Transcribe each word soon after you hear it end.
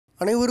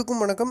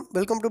அனைவருக்கும் வணக்கம்.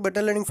 Welcome to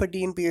better learning for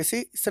TNPSC.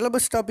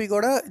 Syllabus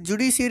டாப்பிக்கோட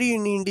judiciary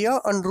in India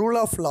and rule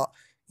of law,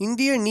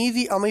 இந்திய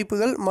நீதி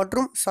அமைப்புகள்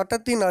மற்றும்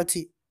சட்டத்தின்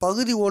ஆட்சி,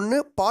 பகுதி 1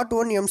 பார்ட்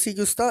 1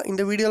 MCQs தான்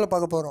இந்த வீடியோவில்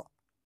பார்க்க போகிறோம்.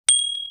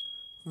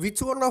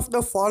 Which one of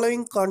the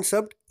following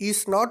concept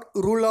is not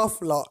rule of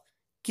law?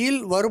 கீழ்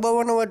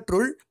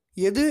வருபவனவற்றுள்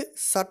எது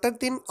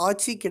சட்டத்தின்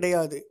ஆட்சி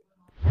கிடையாது?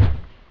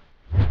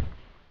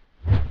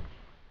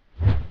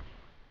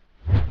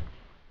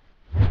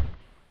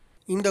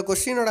 இந்த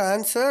கொஸ்டினோட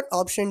answer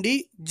option D,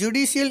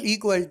 judicial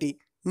equality,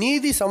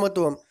 நீதி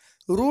சமத்துவம்.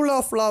 ரூல்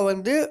ஆஃப் லா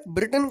வந்து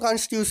பிரிட்டன்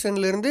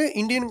கான்ஸ்டியூஷன்லேருந்து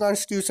இந்தியன்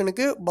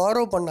கான்ஸ்டியூஷனுக்கு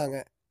பாரோ பண்ணாங்க.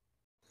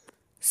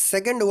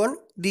 Second one,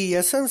 the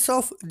essence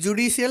of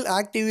judicial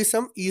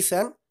activism is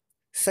an,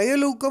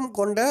 செயலூக்கம்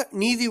கொண்ட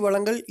நீதி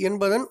வழங்கல்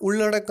என்பதன்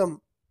உள்ளடக்கம்.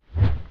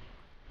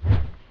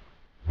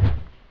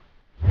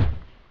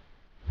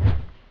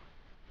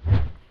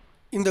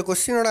 இந்த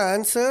கொஸ்டினோட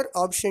answer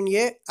option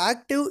A,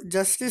 active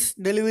justice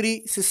delivery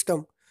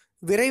system,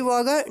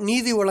 விரைவாக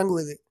நீதி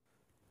வழங்குவது.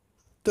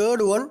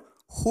 Third one,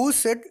 who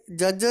set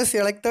judges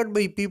elected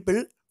by people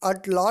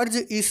at large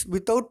is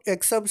without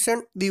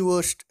exception the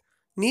worst?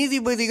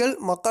 நீதிபதிகள்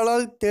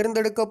மக்களால்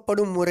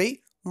தேர்ந்தெடுக்கப்படும் முறை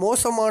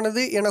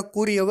மோசமானது என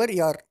கூறியவர்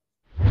யார்?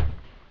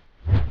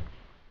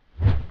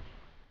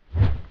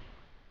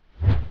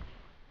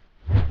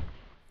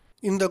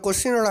 இந்த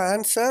கொஸ்டினோட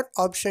answer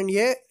option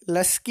A,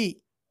 லஸ்கி.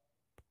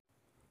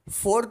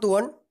 Fourth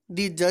one,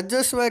 the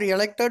judges were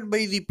elected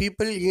by the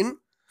people in,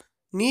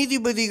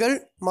 நீதிபதிகள்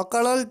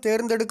மக்களால்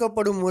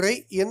தேர்ந்தெடுக்கப்படும் முறை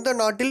எந்த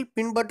நாட்டில்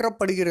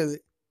பின்பற்றப்படுகிறது?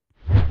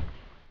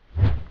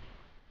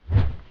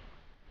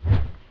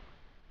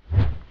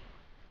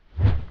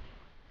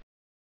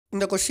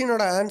 இந்த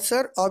கொஸ்டினோட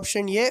ஆன்சர்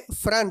ஆப்ஷன் ஏ,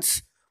 பிரான்ஸ்.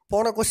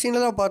 போன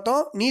கொஸ்டினில் தான்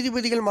பார்த்தோம்,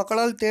 நீதிபதிகள்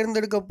மக்களால்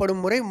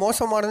தேர்ந்தெடுக்கப்படும் முறை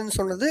மோசமானதுன்னு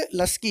சொன்னது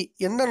லஸ்கி.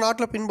 எந்த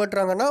நாட்டில்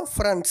பின்பற்றாங்கன்னா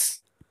France.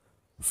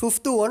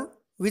 Fifth one,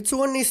 which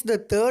one is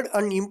the third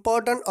and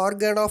important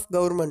organ of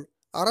government?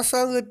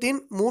 அரசாங்கத்தின்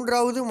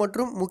மூன்றாவது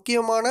மற்றும்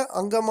முக்கியமான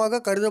அங்கமாக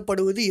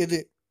கருதப்படுவது எது?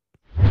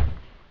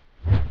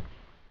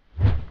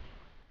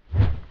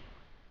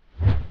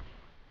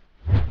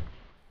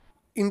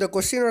 இந்த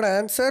கொஸ்டினோட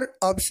ஆன்சர்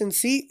ஆப்ஷன்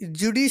சி,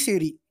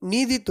 ஜுடிஷியரி,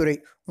 நீதித்துறை.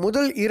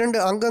 முதல்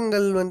 2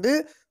 அங்கங்கள் வந்து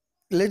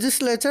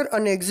லெஜிஸ்லேச்சர்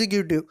அண்ட்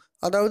எக்ஸிக்யூட்டிவ்,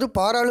 அதாவது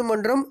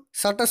பாராளுமன்றம்,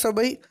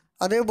 சட்டசபை,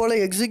 அதே போல்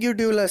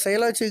எக்ஸிக்யூட்டிவில்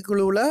செயலாட்சி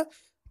குழுவில்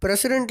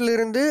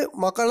பிரசிடென்ட்லேருந்து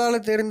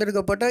மக்களால்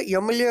தேர்ந்தெடுக்கப்பட்ட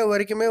எம்எல்ஏ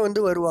வரைக்குமே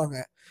வந்து வருவாங்க.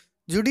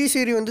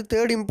 ஜுடிஷியரி வந்து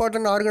தேர்ட்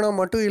இம்பார்ட்டன்ட் ஆர்கனாக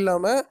மட்டும்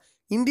இல்லாமல்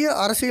இந்திய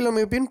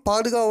அரசியலமைப்பின்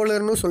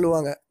பாதுகாவலர்னு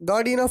சொல்லுவாங்க,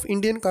 Guardian of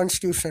Indian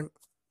constitution.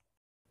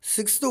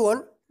 Sixth one,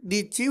 the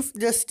chief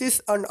justice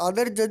and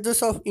other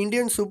judges of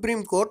Indian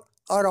supreme court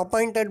are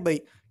appointed by,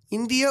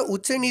 இந்திய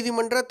உச்ச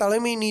நீதிமன்ற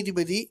தலைமை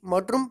நீதிபதி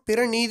மற்றும்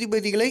பிற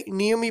நீதிபதிகளை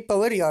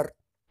நியமிப்பவர் யார்?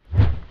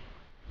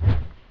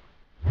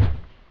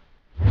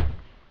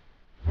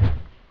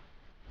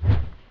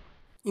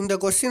 இந்த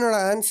கொஸ்டினோட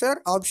ஆன்சர்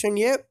ஆப்ஷன்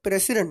ஏ,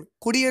 பிரசிடென்ட்,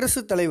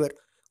 குடியரசுத் தலைவர்.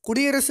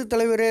 குடியரசுத்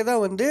தலைவரே தான்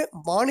வந்து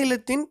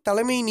மாநிலத்தின்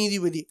தலைமை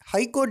நீதிபதி,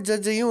 ஹைகோர்ட்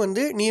ஜட்ஜையும்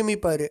வந்து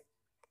நியமிப்பார்.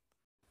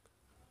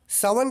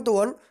 Seventh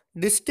one,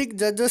 district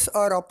judges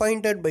are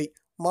appointed by,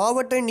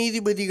 மாவட்ட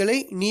நீதிபதிகளை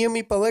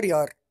நியமிப்பவர்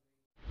யார்?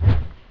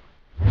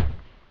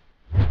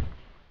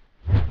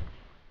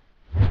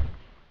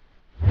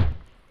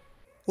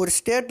 ஒரு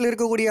ஸ்டேட்டில்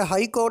இருக்கக்கூடிய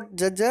ஹைகோர்ட்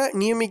ஜட்ஜை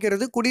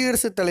நியமிக்கிறது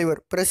குடியரசுத்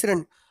தலைவர்,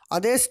 பிரசிடென்ட்.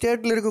 அதே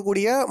ஸ்டேட்டில்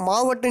இருக்கக்கூடிய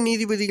மாவட்ட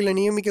நீதிபதிகளை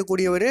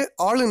நியமிக்கக்கூடியவர்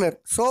ஆளுநர்.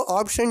 ஸோ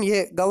ஆப்ஷன் ஏ,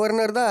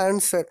 கவர்னர் தான்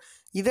ஆன்சர்.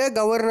 இதே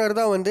கவர்னர்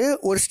தான் வந்து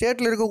ஒரு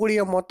ஸ்டேட்டில்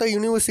இருக்கக்கூடிய மொத்த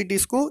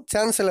யூனிவர்சிட்டிஸ்க்கும்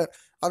சான்சலர்.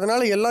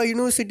 அதனால் எல்லா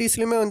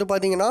யூனிவர்சிட்டிஸ்லையுமே வந்து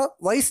பார்த்திங்கன்னா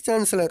வைஸ்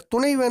சான்சலர்,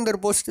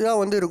 துணைவேந்தர் போஸ்ட்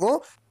தான் வந்து இருக்கும்.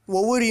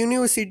 ஒவ்வொரு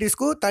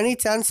யூனிவர்சிட்டிஸ்க்கும் தனி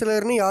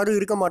சான்சலர்னு யாரும்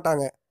இருக்க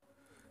மாட்டாங்க.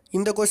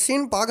 இந்த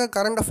கொஸ்டின் பார்க்க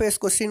கரண்ட்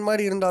அஃபேர்ஸ் கொஸ்டின்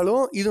மாதிரி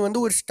இருந்தாலும் இது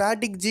வந்து ஒரு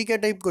ஸ்டாட்டிக் ஜிகே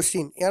டைப்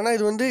கொஸ்டின். ஏன்னா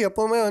இது வந்து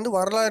எப்போவுமே வந்து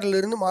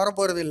வரலாறுலேருந்து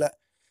மாறப்போகிறது இல்லை.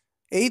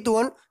 Eighth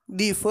one,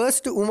 the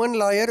first woman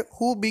lawyer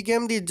who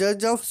became the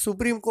judge of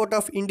supreme court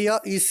of India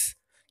is,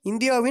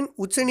 இந்தியாவின்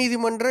உச்ச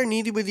நீதிமன்ற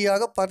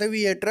நீதிபதியாக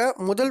பதவியேற்ற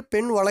முதல்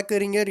பெண்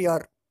வழக்கறிஞர்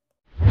யார்?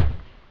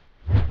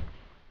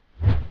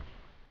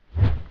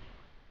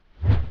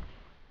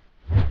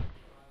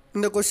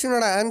 இந்த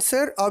கொஸ்டினோட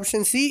answer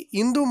option C,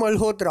 Hindu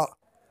Malhotra.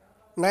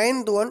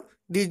 Ninth one,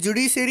 the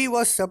judiciary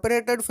was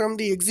separated from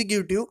the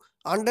executive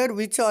under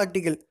which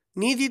article?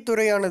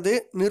 நீதித்துறையானது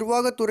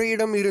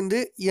நிர்வாகத்துறையிடம் இருந்து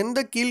எந்த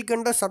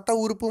கீழ்கண்ட சட்ட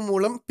உறுப்பு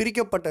மூலம்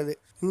பிரிக்கப்பட்டது?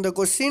 இந்த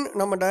கொஸ்டின்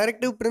நம்ம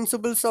directive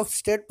principles of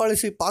state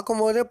policy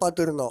பார்க்கும் போதே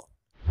பார்த்துருந்தோம்.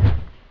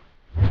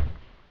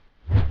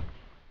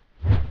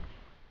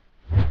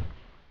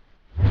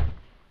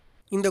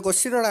 இந்த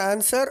கொஸ்டினோட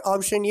ஆன்சர்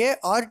ஆப்ஷன் ஏ,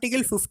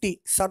 ஆர்டிகிள் 50,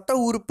 சட்ட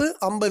உறுப்பு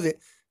 50.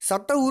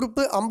 சட்ட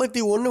உறுப்பு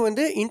 51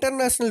 வந்து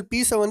இன்டர்நேஷ்னல்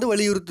பீஸை வந்து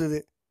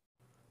வலியுறுத்துது.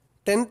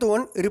 10th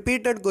one,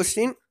 repeated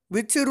question,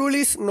 which rule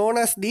is known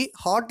as the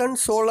heart and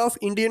soul of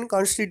Indian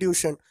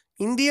Constitution?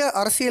 இந்திய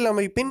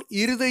அரசியலமைப்பின்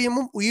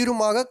இருதயமும்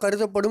உயிருமாக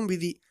கருதப்படும்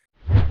விதி.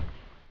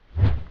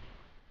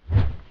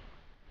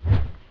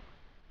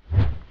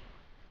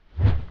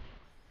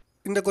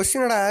 இந்த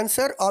கொஸ்டினோட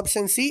ஆன்சர்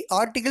ஆப்ஷன் சி,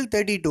 ஆர்டிகல்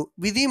 32,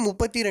 விதி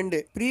 32.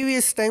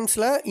 ப்ரீவியஸ்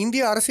டைம்ஸில்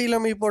இந்திய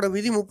அரசியலமைப்போட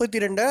விதி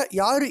 32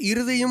 யார்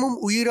இருதயமும்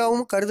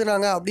உயிராகவும்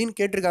கருதுனாங்க அப்படின்னு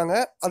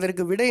கேட்டிருக்காங்க.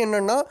 அதற்கு விடை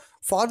என்னன்னா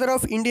father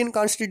of Indian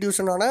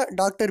கான்ஸ்டிடியூஷனான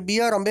doctor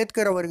B.R.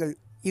 Ambedkar அவர்கள்.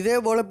 இதே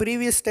போல்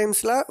ப்ரீவியஸ்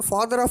டைம்ஸில்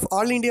father of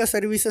all India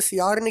services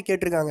யாருன்னு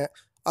கேட்டிருக்காங்க.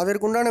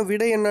 அதற்குண்டான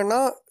விடை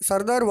என்னன்னா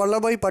சர்தார்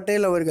வல்லபாய்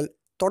பட்டேல் அவர்கள்.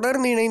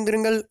 தொடர்ந்து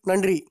இணைந்திருங்கள்.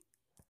 நன்றி.